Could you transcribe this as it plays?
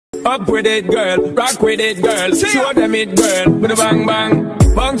Up with it, girl. Rock with it, girl. Show them it, girl. With a bang bang.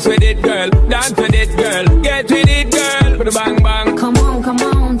 Bounce with it, girl. Dance with it, girl. Get with it, girl. With a bang bang. Come on,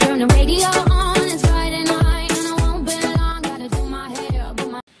 turn the radio on. It's Friday night and I won't be long. Gotta do my hair, but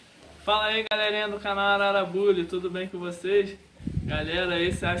my... Fala aí, galerinha do canal Ararabully, tudo bem com vocês? Galera,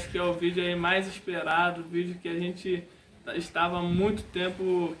 esse acho que é o vídeo aí mais esperado, o vídeo que a gente estava há muito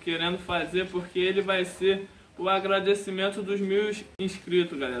tempo querendo fazer, porque ele vai ser o agradecimento dos 1000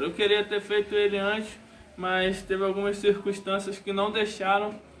 inscritos, galera. Eu queria ter feito ele antes, mas teve algumas circunstâncias que não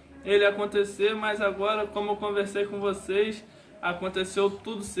deixaram ele acontecer, mas agora, como eu conversei com vocês, aconteceu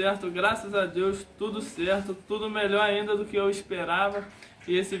tudo certo, graças a Deus, tudo certo, tudo melhor ainda do que eu esperava.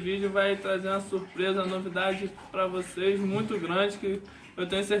 E esse vídeo vai trazer uma surpresa, uma novidade para vocês muito grande, que eu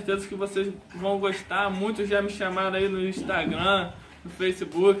tenho certeza que vocês vão gostar. Muitos já me chamaram aí no Instagram, no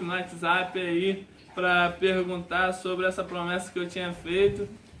Facebook, no WhatsApp aí, para perguntar sobre essa promessa que eu tinha feito.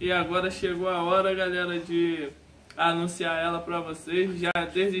 E agora chegou a hora, galera, de anunciar ela para vocês.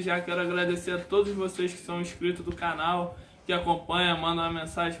 Desde já quero agradecer a todos vocês que são inscritos do canal, que acompanham, mandam uma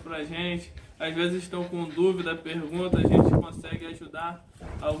mensagem pra gente. Às vezes estão com dúvida, pergunta, a gente consegue ajudar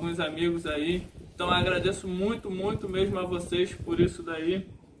alguns amigos aí. Então agradeço muito mesmo a vocês por isso daí.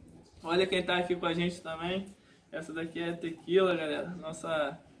 Olha quem tá aqui com a gente também. Essa daqui é a Tequila, galera.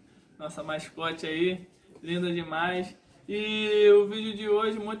 Nossa mascote aí. Linda demais. E o vídeo de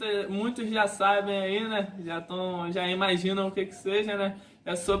hoje, muitos já sabem aí, né? Já imaginam o que seja, né?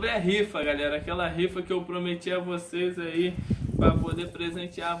 É sobre a rifa, galera. Aquela rifa que eu prometi a vocês aí, para poder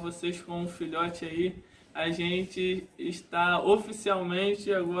presentear vocês com um filhote aí. A gente está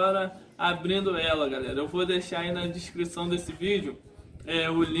oficialmente agora abrindo ela, galera. Eu vou deixar aí na descrição desse vídeo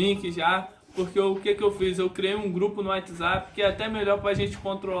o link já, porque o que eu fiz? Eu criei um grupo no WhatsApp, que é até melhor para a gente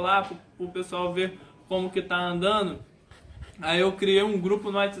controlar, para o pessoal ver como que tá andando. Aí eu criei um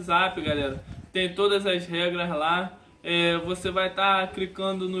grupo no WhatsApp, galera. Tem todas as regras lá. Você vai estar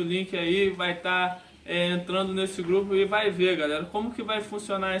clicando no link aí, vai estar entrando nesse grupo e vai ver, galera, como que vai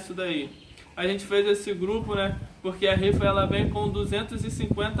funcionar isso daí. A gente fez esse grupo, né, porque a rifa ela vem com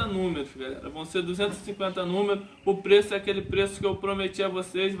 250 números, galera. Vão ser 250 números. O preço é aquele preço que eu prometi a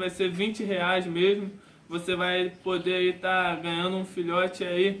vocês, vai ser R$20 mesmo. Você vai poder aí estar ganhando um filhote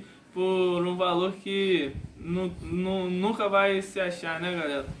aí por um valor que nunca vai se achar, né,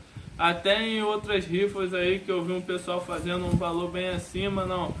 galera? Até em outras rifas aí que eu vi um pessoal fazendo um valor bem acima,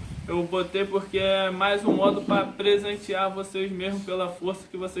 não. Eu botei porque é mais um modo para presentear vocês mesmo pela força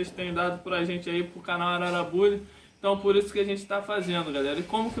que vocês têm dado pra gente aí pro canal Ararabully. Então por isso que a gente está fazendo, galera. E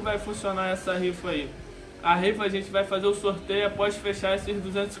como que vai funcionar essa rifa aí? A rifa a gente vai fazer o sorteio após fechar esses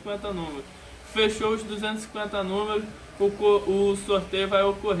 250 números. Fechou os 250 números, o sorteio vai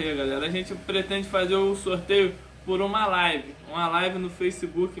ocorrer, galera. A gente pretende fazer o sorteio por uma live no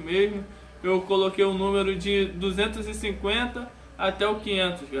Facebook mesmo. Eu coloquei o número de 250 até o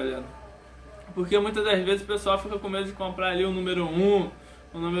 500, galera, porque muitas das vezes o pessoal fica com medo de comprar ali o número 1,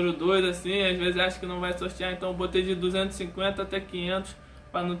 o número 2, assim, às vezes acha que não vai sortear. Então eu botei de 250 até 500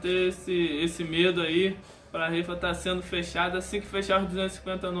 para não ter esse medo aí, para a rifa estar sendo fechada. Assim que fechar os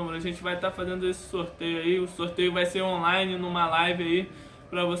 250 números, a gente vai estar fazendo esse sorteio aí. O sorteio vai ser online, numa live aí,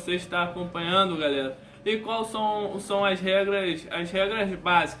 para você estar acompanhando, galera. E quais são as regras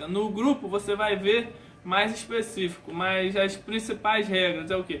básicas? No grupo você vai ver mais específico, mas as principais regras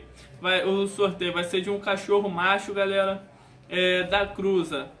é o que? O sorteio vai ser de um cachorro macho, galera, da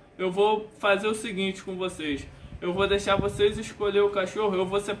cruza. Eu vou fazer o seguinte com vocês. Eu vou deixar vocês escolher o cachorro. Eu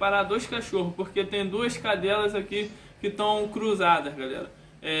vou separar 2 cachorros, porque tem 2 cadelas aqui que estão cruzadas, galera.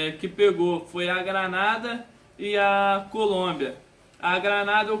 Que pegou, foi a Granada e a Colômbia. A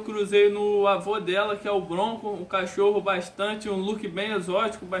Granada eu cruzei no avô dela, que é o Bronco, um cachorro um look bem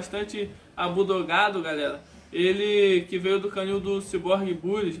exótico, bastante abudogado, galera. Ele que veio do canil do Cyborg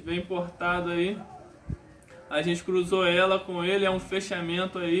Bullies, bem importado aí. A gente cruzou ela com ele, é um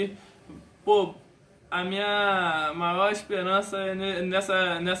fechamento aí. Pô, a minha maior esperança é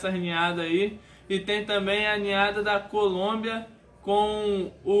nessa ninhada aí. E tem também a ninhada da Colômbia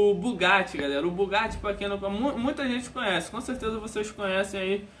com o Bugatti, galera. O Bugatti, para quem não conhece, muita gente conhece, com certeza vocês conhecem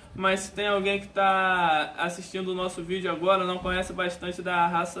aí, mas se tem alguém que está assistindo o nosso vídeo agora, não conhece bastante da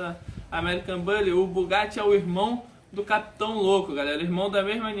raça AMERICANBULLY, o Bugatti é o irmão do Capitão Louco, galera. Irmão da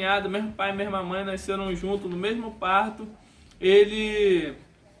mesma ninhada, mesmo pai, mesma mãe, nasceram juntos no mesmo parto. O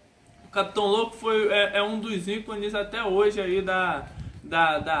Capitão Louco é um dos ícones até hoje aí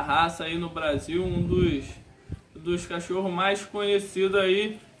da raça aí no Brasil, um dos cachorros mais conhecidos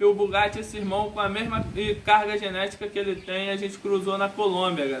aí. E o Bugatti, esse irmão, com a mesma carga genética que ele tem, a gente cruzou na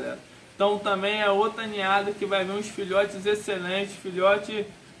Colômbia, galera. Então também é outra ninhada que vai ver uns filhotes excelentes, filhote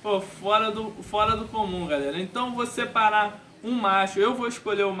pô, fora do comum, galera. Então vou separar um macho, eu vou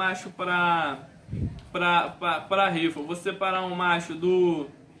escolher o macho pra rifa. Vou separar um macho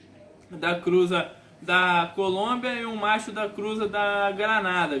da cruza da Colômbia e um macho da cruza da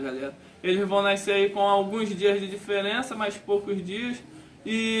Granada, galera. Eles vão nascer aí com alguns dias de diferença, mas poucos dias.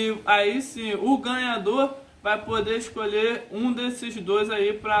 E aí sim, o ganhador vai poder escolher um desses dois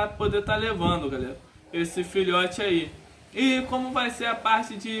aí para poder estar levando, galera, esse filhote aí. E como vai ser a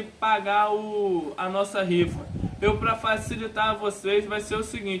parte de pagar a nossa rifa? Eu, para facilitar a vocês, vai ser o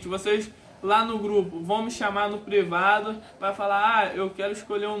seguinte: vocês lá no grupo vão me chamar no privado, vai falar: ah, eu quero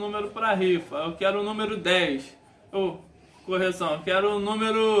escolher um número para rifa, eu quero o número 10, ou correção, eu quero o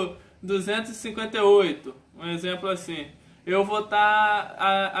número 258, um exemplo assim. Eu vou estar,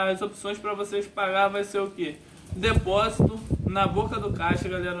 as opções para vocês pagar vai ser o que? Depósito na boca do caixa,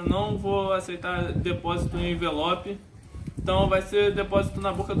 galera. Não vou aceitar depósito em envelope, então vai ser depósito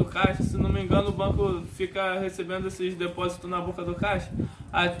na boca do caixa. Se não me engano, o banco fica recebendo esses depósitos na boca do caixa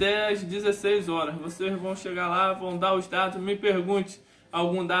até as 16 horas. Vocês vão chegar lá, vão dar os dados, me pergunte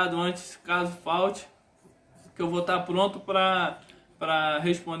algum dado antes, caso falte, que eu vou estar pronto para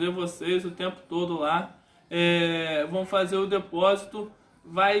responder vocês o tempo todo lá. Vão fazer o depósito,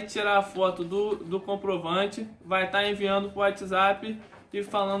 vai tirar a foto do comprovante, vai estar enviando para o WhatsApp e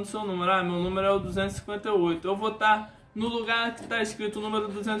falando o seu número. Ah, meu número é o 258. Eu vou estar no lugar que está escrito o número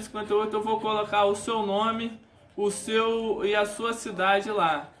 258, eu vou colocar o seu nome, o seu e a sua cidade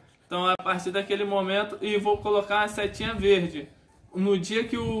lá. Então a partir daquele momento, e vou colocar a setinha verde. No dia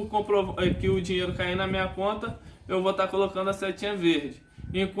que o dinheiro cair na minha conta, eu vou estar colocando a setinha verde.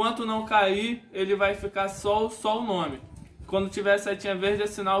 Enquanto não cair, ele vai ficar só o nome. Quando tiver a setinha verde, é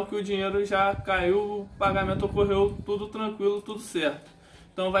sinal que o dinheiro já caiu, o pagamento ocorreu, tudo tranquilo, tudo certo.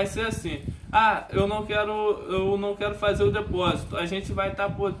 Então vai ser assim: ah, eu não quero fazer o depósito. A gente vai estar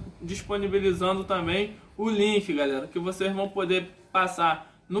disponibilizando também o link, galera, que vocês vão poder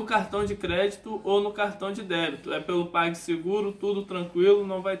passar no cartão de crédito ou no cartão de débito. É pelo PagSeguro, tudo tranquilo,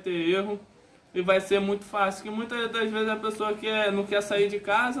 não vai ter erro. E vai ser muito fácil, que muitas das vezes a pessoa não quer sair de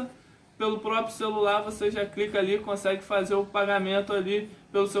casa, pelo próprio celular você já clica ali e consegue fazer o pagamento ali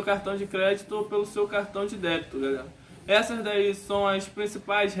pelo seu cartão de crédito ou pelo seu cartão de débito, galera. Essas daí são as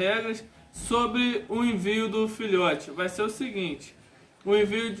principais regras sobre o envio do filhote. Vai ser o seguinte: o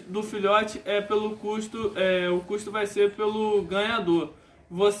envio do filhote é pelo custo, o custo vai ser pelo ganhador.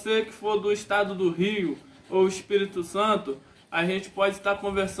 Você que for do estado do Rio ou Espírito Santo, a gente pode estar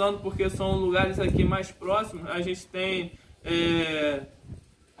conversando, porque são lugares aqui mais próximos, a gente tem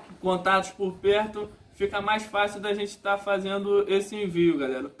contatos por perto, fica mais fácil da gente estar fazendo esse envio,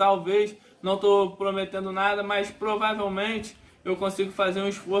 galera. Talvez, não estou prometendo nada, mas provavelmente eu consigo fazer um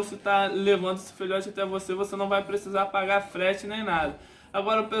esforço e estar levando esse filhote até você. Você não vai precisar pagar frete nem nada.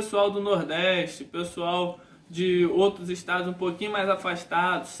 Agora o pessoal do Nordeste, pessoal de outros estados um pouquinho mais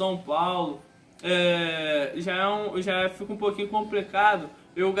afastados, São Paulo, já fica um pouquinho complicado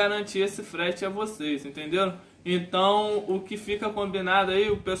eu garantir esse frete a vocês, entenderam? Então o que fica combinado aí,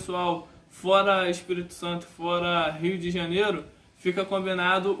 o pessoal fora Espírito Santo, fora Rio de Janeiro, fica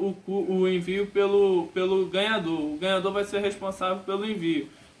combinado o envio pelo ganhador. O ganhador vai ser responsável pelo envio.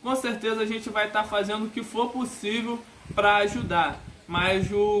 Com certeza a gente vai estar fazendo o que for possível para ajudar,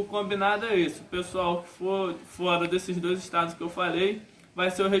 mas o combinado é isso: o pessoal que for fora desses dois estados que eu falei vai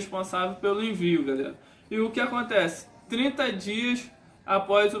ser o responsável pelo envio, galera. E o que acontece? 30 dias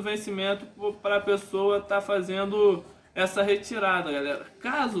após o vencimento para a pessoa estar fazendo essa retirada, galera.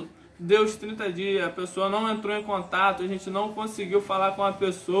 Caso dê os 30 dias, a pessoa não entrou em contato, a gente não conseguiu falar com a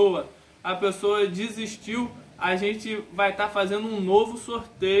pessoa desistiu, a gente vai estar fazendo um novo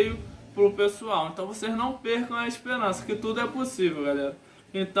sorteio para o pessoal. Então vocês não percam a esperança, que tudo é possível, galera.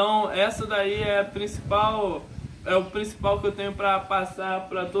 Então essa daí é o principal que eu tenho para passar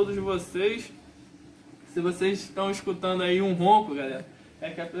para todos vocês. Se vocês estão escutando aí um ronco, galera,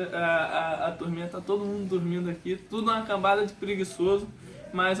 é que a turminha tá todo mundo dormindo aqui, tudo uma cambada de preguiçoso,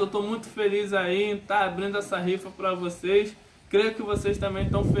 mas eu tô muito feliz aí em estar abrindo essa rifa para vocês. Creio que vocês também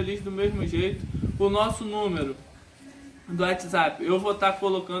estão felizes do mesmo jeito. O nosso número do WhatsApp eu vou estar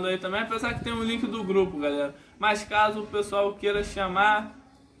colocando aí também, apesar que tem um link do grupo, galera, mas caso o pessoal queira chamar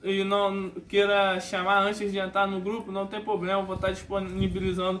e não queira chamar antes de entrar no grupo, não tem problema, eu vou estar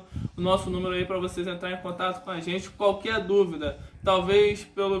disponibilizando o nosso número aí para vocês entrarem em contato com a gente. Qualquer dúvida, talvez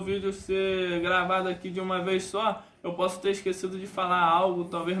pelo vídeo ser gravado aqui de uma vez só, eu posso ter esquecido de falar algo,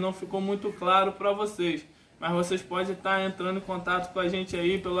 talvez não ficou muito claro para vocês, mas vocês podem estar entrando em contato com a gente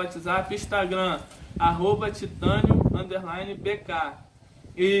aí pelo WhatsApp, Instagram, @titanio_bk,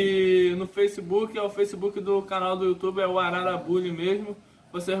 e no Facebook, o Facebook do canal do YouTube é o Ararabully mesmo,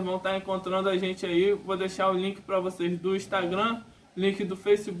 vocês vão estar encontrando a gente aí. Vou deixar o link para vocês do Instagram, link do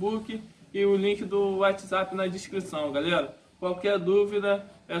Facebook e o link do WhatsApp na descrição, galera. Qualquer dúvida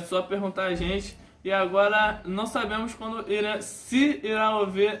é só perguntar a gente. E agora não sabemos quando se irá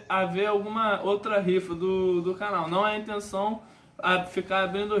haver alguma outra rifa do canal. Não é a intenção ficar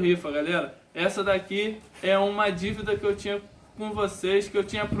abrindo rifa, galera. Essa daqui é uma dívida que eu tinha com vocês, que eu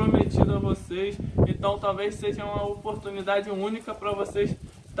tinha prometido a vocês. Então talvez seja uma oportunidade única para vocês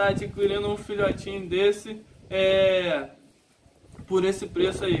estar adquirindo um filhotinho desse por esse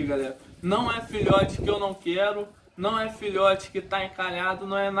preço aí, galera. Não é filhote que eu não quero, não é filhote que está encalhado,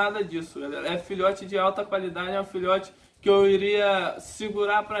 não é nada disso, galera. É filhote de alta qualidade, é um filhote que eu iria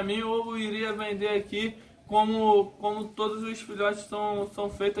segurar para mim ou iria vender aqui como todos os filhotes são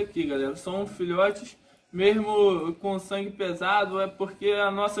feitos aqui, galera. São filhotes mesmo com sangue pesado, é porque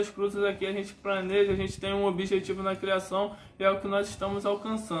as nossas cruzes aqui a gente planeja, a gente tem um objetivo na criação e é o que nós estamos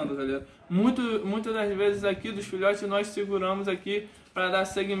alcançando, galera. Muitas das vezes aqui dos filhotes nós seguramos aqui para dar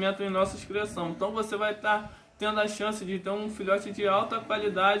segmento em nossas criações. Então você vai estar tendo a chance de ter um filhote de alta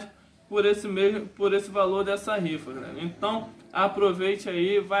qualidade por esse valor dessa rifa, galera. Então aproveite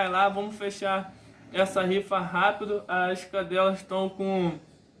aí, vai lá, vamos fechar essa rifa rápido. As cadelas estão com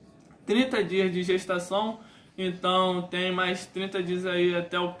 30 dias de gestação, então tem mais 30 dias aí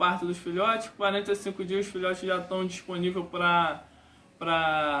até o parto dos filhotes. 45 dias os filhotes já estão disponíveis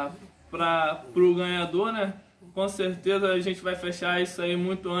para o ganhador, né? Com certeza a gente vai fechar isso aí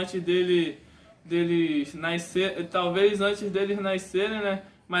muito antes deles nascer, talvez antes deles nascerem, né?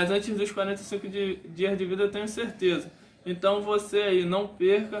 Mas antes dos 45 dias de vida eu tenho certeza. Então você aí não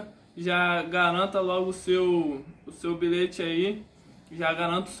perca, já garanta logo o seu bilhete aí, já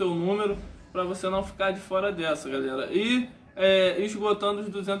garanta o seu número para você não ficar de fora dessa, galera. E esgotando os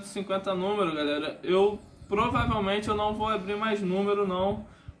 250 números, galera, provavelmente eu não vou abrir mais número não,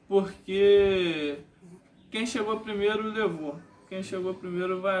 porque quem chegou primeiro levou. Quem chegou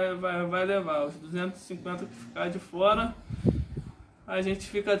primeiro vai levar. Os 250 que ficar de fora, a gente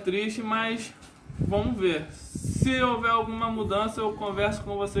fica triste, mas vamos ver. Se houver alguma mudança, eu converso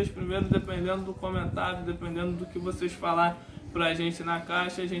com vocês primeiro, dependendo do comentário, dependendo do que vocês falar pra gente na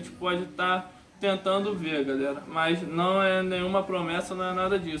caixa, a gente pode estar tentando ver, galera. Mas não é nenhuma promessa, não é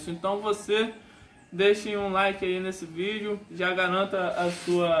nada disso. Então você deixe um like aí nesse vídeo, já garanta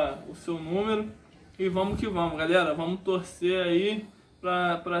o seu número. E vamos que vamos, galera. Vamos torcer aí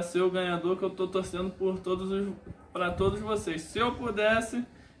para ser o ganhador, que eu tô torcendo para todos vocês. Se eu pudesse,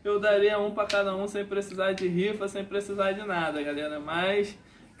 eu daria um para cada um, sem precisar de rifa, sem precisar de nada, galera. Mas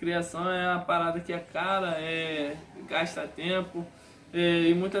criação é uma parada que é cara, gasta tempo,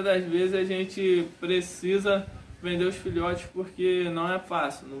 e muitas das vezes a gente precisa vender os filhotes porque não é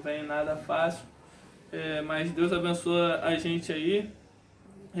fácil, não vem nada fácil. Mas Deus abençoa a gente aí.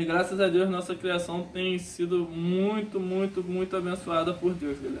 E graças a Deus nossa criação tem sido muito, muito, muito abençoada por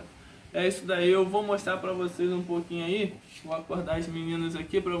Deus, galera. É isso daí, eu vou mostrar pra vocês um pouquinho aí. Vou acordar as meninas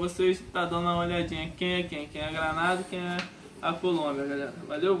aqui pra vocês estar dando uma olhadinha quem é quem. Quem é Granado, quem é a Colômbia, galera.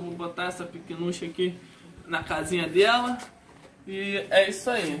 Valeu? Vou botar essa pequenucha aqui na casinha dela. E é isso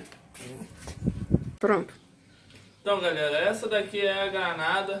aí. Pronto. Então, galera, essa daqui é a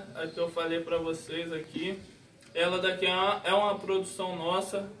Granada, a que eu falei pra vocês aqui. Ela daqui é uma produção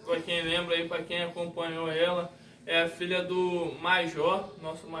nossa, para quem lembra aí, para quem acompanhou ela, é a filha do Major,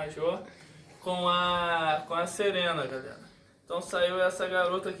 nosso Major, com a Serena, galera. Então saiu essa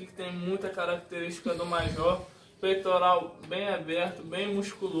garota aqui que tem muita característica do Major, peitoral bem aberto, bem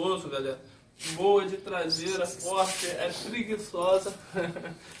musculoso, galera. Boa de traseira, forte, é preguiçosa,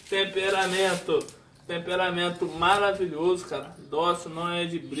 temperamento maravilhoso, cara. Dócil, não é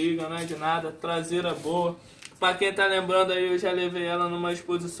de briga, não é de nada, traseira boa. Pra quem tá lembrando aí, eu já levei ela numa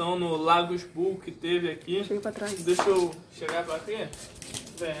exposição no Lagos Bull que teve aqui. Chega pra trás. Deixa eu chegar pra aqui.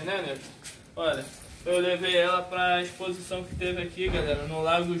 Vem, né, nego? Olha, eu levei ela pra exposição que teve aqui, galera, no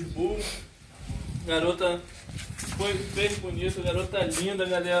Lagos Bull. Garota fez bonito, garota linda,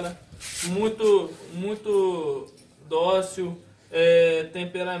 galera. Muito, muito dócil,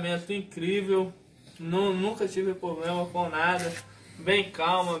 temperamento incrível. Nunca tive problema com nada. Bem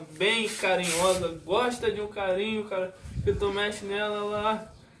calma, bem carinhosa, gosta de um carinho, cara, que tu mexe nela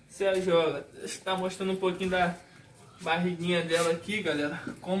lá, você joga. Está mostrando um pouquinho da barriguinha dela aqui, galera,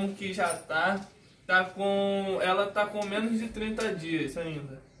 como que já ela tá com menos de 30 dias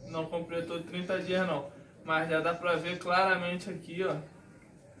ainda, não completou 30 dias não, mas já dá pra ver claramente aqui, ó,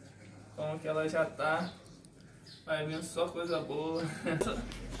 como que ela já tá, vai vir só coisa boa.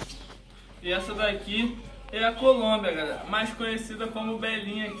 E essa daqui é a Colômbia, galera, mais conhecida como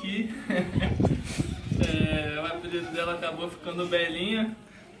Belinha aqui. O apelido dela acabou ficando Belinha.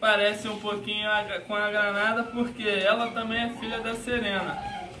 Parece um pouquinho com a Granada porque ela também é filha da Serena.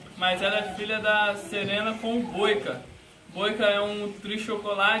 Mas ela é filha da Serena com o Boica. Boica é um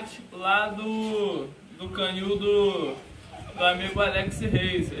tri-chocolate lá do canil do amigo Alex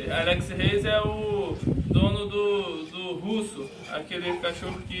Reis. Alex Reis é o dono do Russo, aquele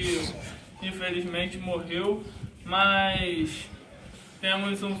cachorro que infelizmente morreu, mas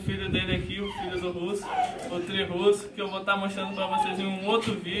temos um filho dele aqui, o filho do Russo, o Tri Russo, que eu vou estar mostrando para vocês em um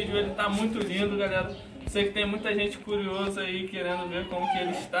outro vídeo. Ele está muito lindo, galera. Sei que tem muita gente curiosa aí querendo ver como que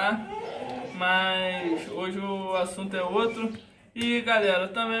ele está, mas hoje o assunto é outro. E galera,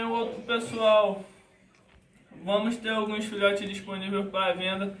 também o outro pessoal, vamos ter alguns filhotes disponíveis para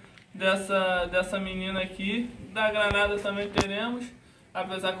venda dessa menina aqui. Da Granada também teremos,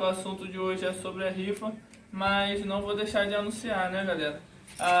 apesar que o assunto de hoje é sobre a rifa, mas não vou deixar de anunciar, né, galera?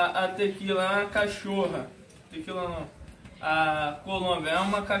 A Tequila é uma cachorra, Tequila não, a Colômbia é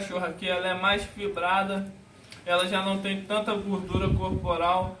uma cachorra que ela é mais fibrada, ela já não tem tanta gordura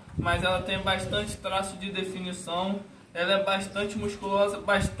corporal, mas ela tem bastante traço de definição, ela é bastante musculosa,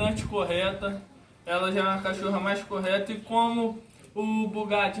 bastante correta, ela já é uma cachorra mais correta. E como o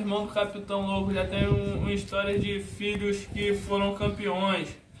Bugatti, irmão do Capitão Louco, já tem uma história de filhos que foram campeões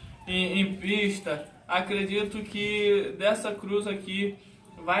em pista, acredito que dessa cruz aqui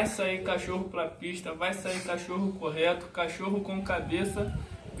vai sair cachorro para pista, vai sair cachorro correto, cachorro com cabeça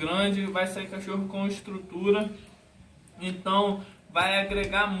grande, vai sair cachorro com estrutura. Então vai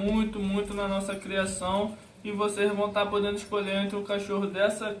agregar muito na nossa criação, e vocês vão estar podendo escolher entre o cachorro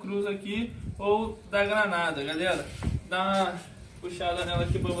dessa cruz aqui ou da Granada, galera. Dá uma puxada nela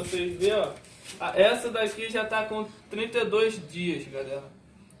aqui para vocês verem, ó. Essa daqui já está com 32 dias, galera.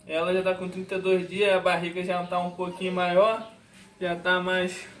 Ela já está com 32 dias, a barriga já está um pouquinho maior, já está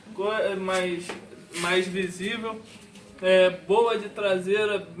mais visível. Boa de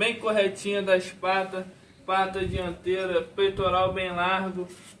traseira, bem corretinha das patas, pata dianteira, peitoral bem largo.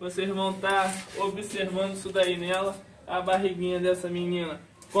 Vocês vão estar observando isso daí nela, a barriguinha dessa menina,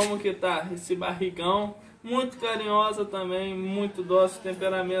 como que tá esse barrigão. Muito carinhosa também, muito dócil, o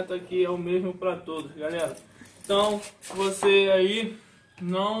temperamento aqui é o mesmo para todos, galera. Então você aí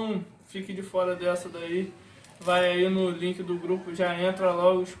não fique de fora dessa daí, vai aí no link do grupo, já entra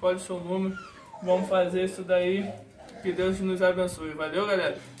logo, escolhe seu número, vamos fazer isso daí, que Deus nos abençoe. Valeu,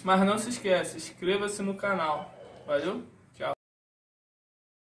 galera? Mas não se esquece, inscreva-se no canal, valeu?